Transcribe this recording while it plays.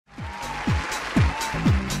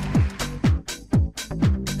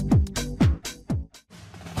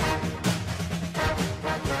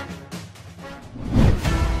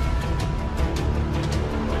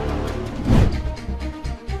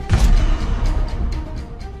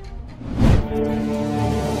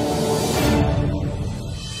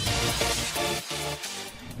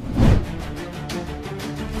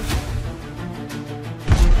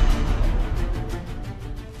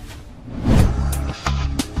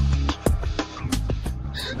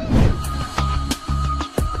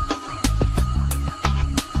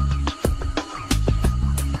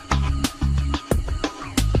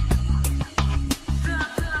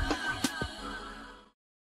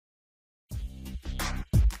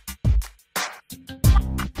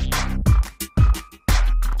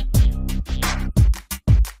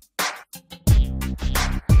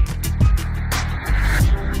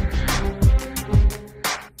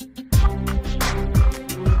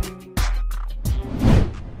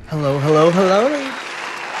Hello, hello, hello.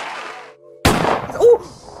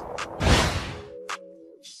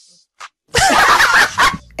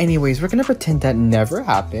 Anyways, we're gonna pretend that never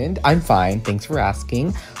happened. I'm fine, thanks for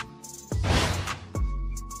asking.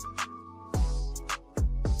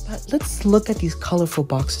 But let's look at these colorful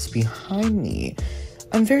boxes behind me.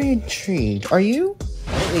 I'm very intrigued. Are you?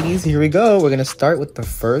 Alright, ladies, here we go. We're gonna start with the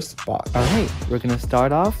first box. Alright, we're gonna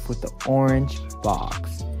start off with the orange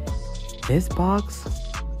box. This box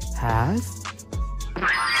has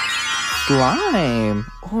slime.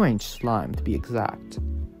 Orange slime, to be exact.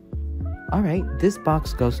 Alright, this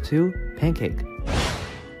box goes to Pancake.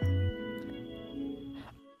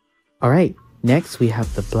 Alright, next we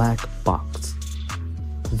have the black box.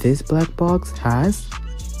 This black box has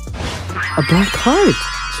a black heart,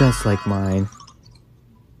 just like mine.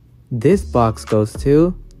 This box goes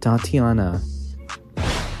to Tatiana.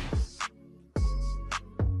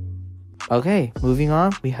 Okay, moving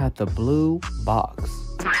on, we have the blue box.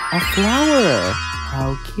 A flower!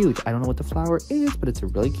 How cute. I don't know what the flower is, but it's a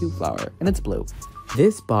really cute flower, and it's blue.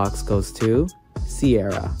 This box goes to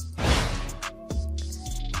Sierra.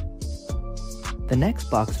 The next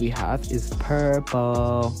box we have is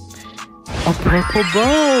purple. A purple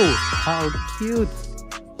bow! How cute!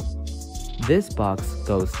 This box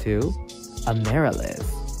goes to Amaryllis.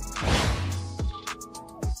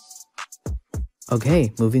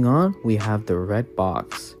 Okay, moving on, we have the red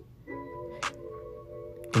box.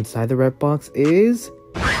 Inside the red box is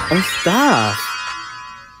a staff.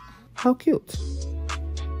 How cute.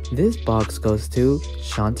 This box goes to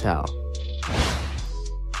Chantel.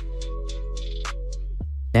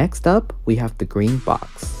 Next up, we have the green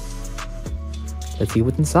box. Let's see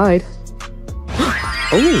what's inside.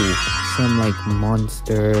 Oh, some like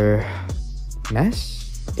monster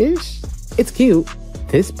mesh-ish? It's cute.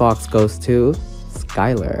 This box goes to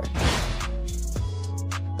Skylar.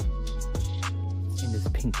 In this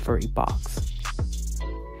pink furry box.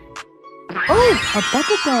 Oh, a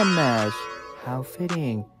bubblegum mesh. How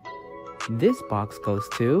fitting. This box goes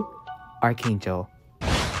to Archangel.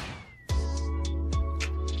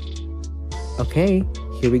 Okay,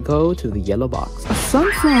 here we go to the yellow box. A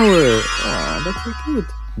sunflower! Oh, that's so cute.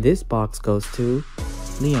 This box goes to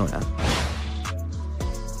Leona.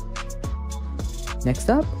 Next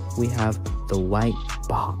up, we have the white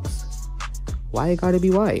box. Why it gotta be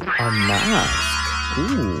white? A mask.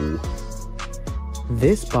 Ooh.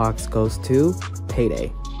 This box goes to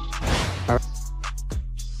Payday.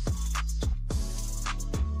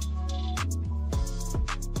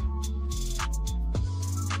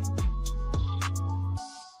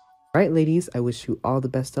 Alright, ladies, I wish you all the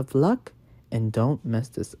best of luck, and don't mess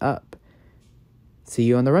this up. See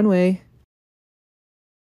you on the runway.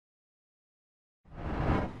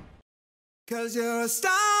 'Cause you're a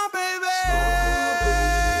star, baby.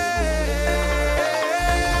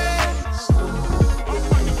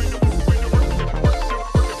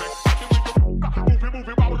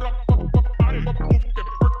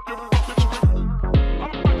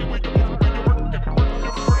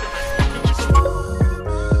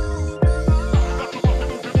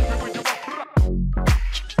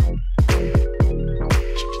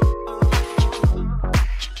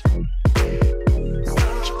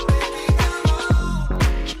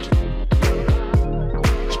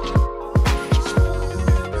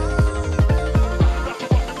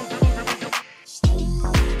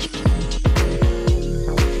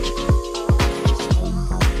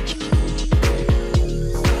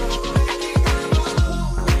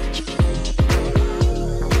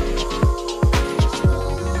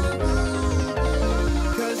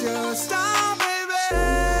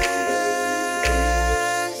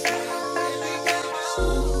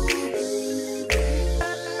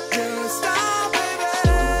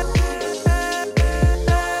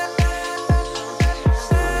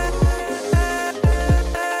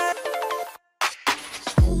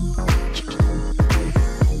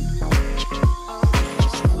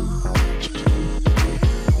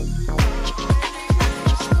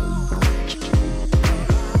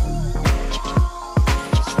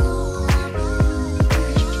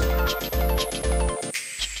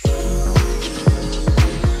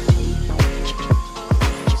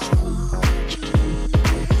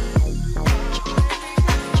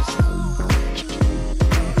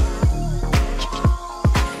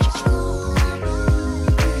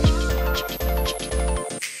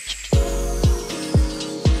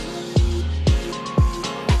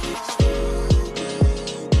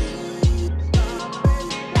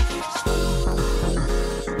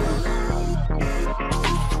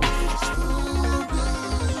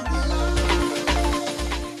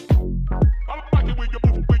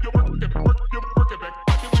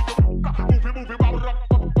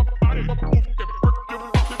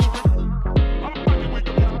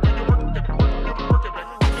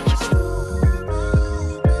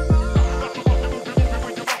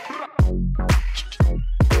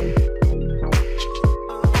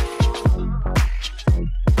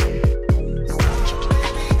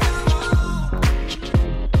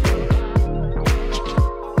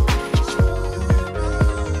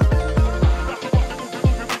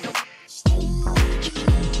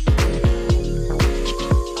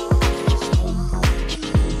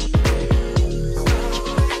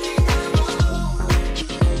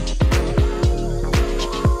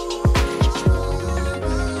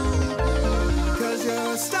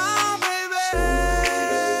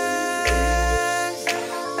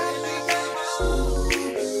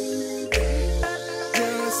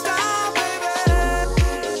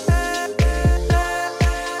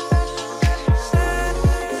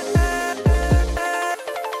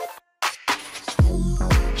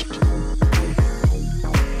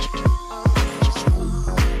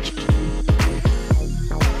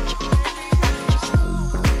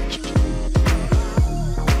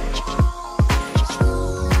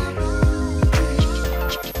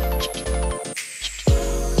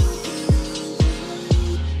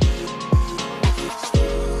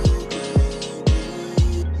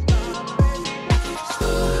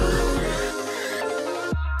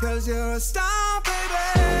 'Cause you're a star,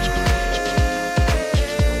 baby.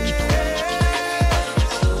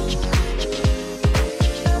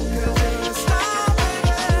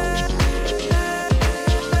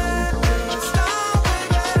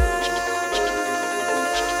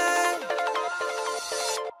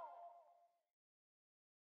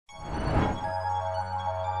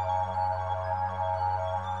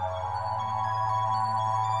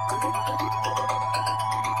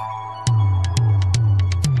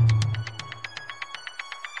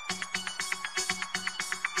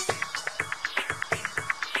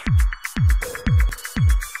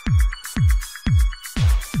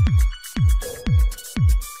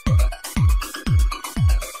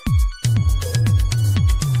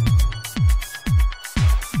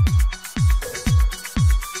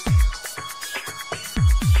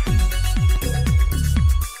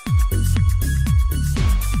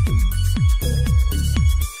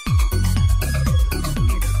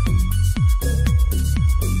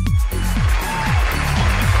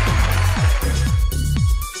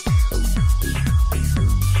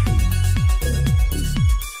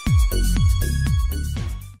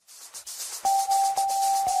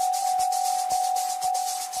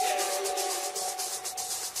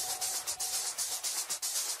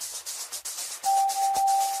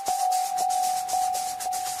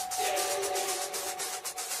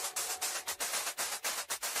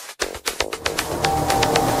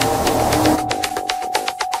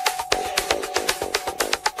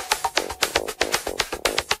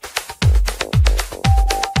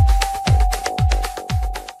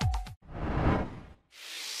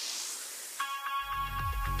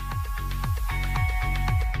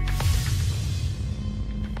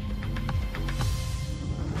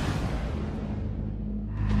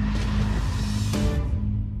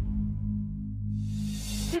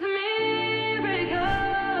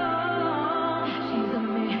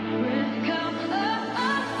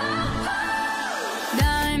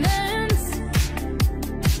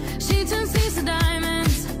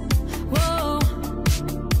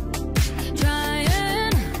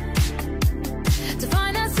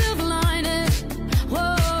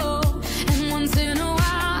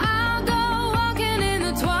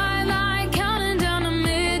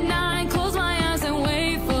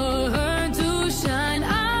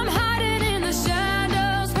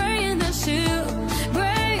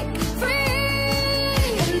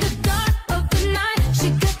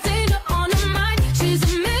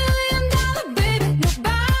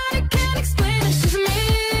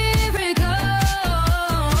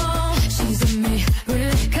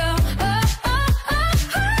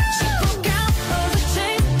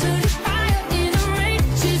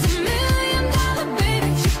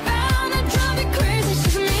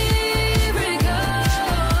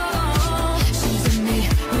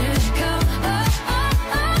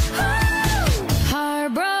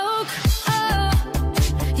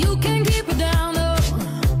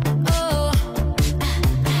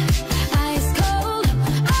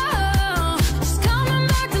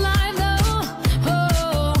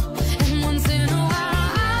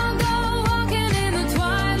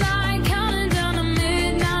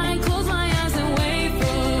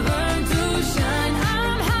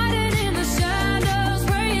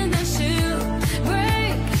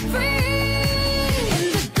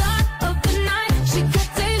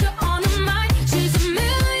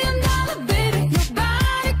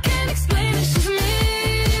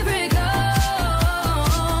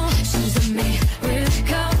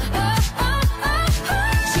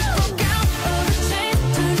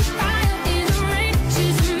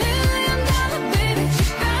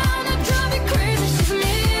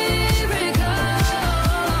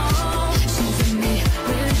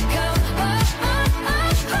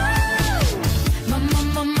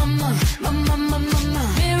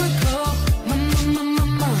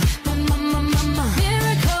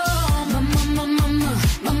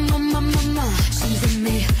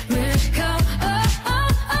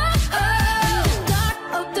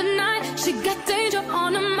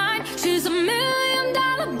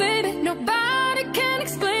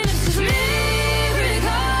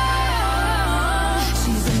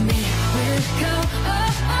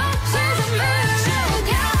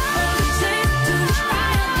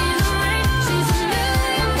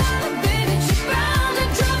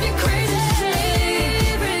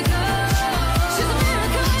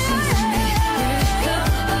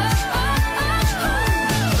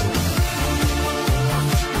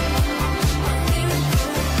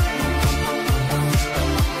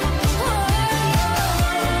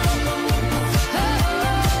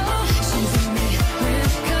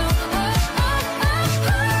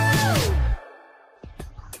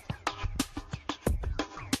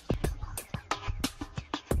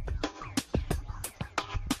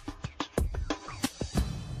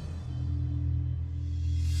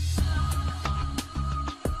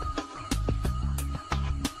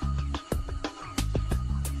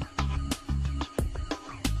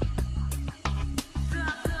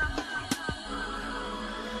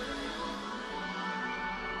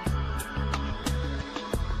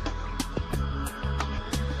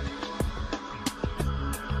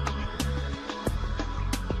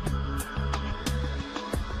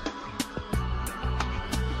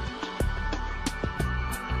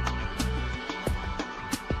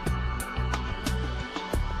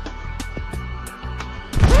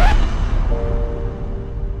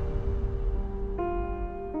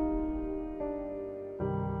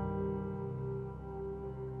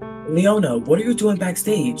 Leona, what are you doing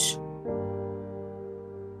backstage?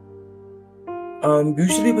 You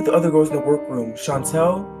should be with the other girls in the workroom.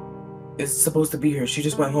 Chantel is supposed to be here. She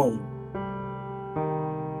just went home.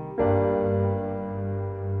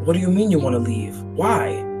 What do you mean you want to leave?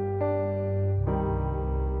 Why?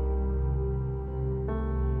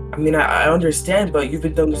 I mean, I understand, but you've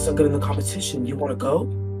been doing so good in the competition. You want to go?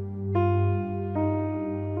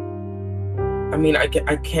 I mean, I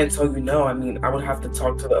can't tell you no. I mean, I would have to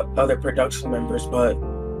talk to the other production members, but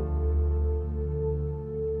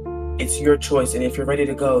it's your choice. And if you're ready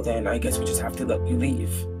to go, then I guess we just have to let you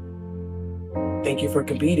leave. Thank you for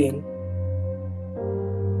competing.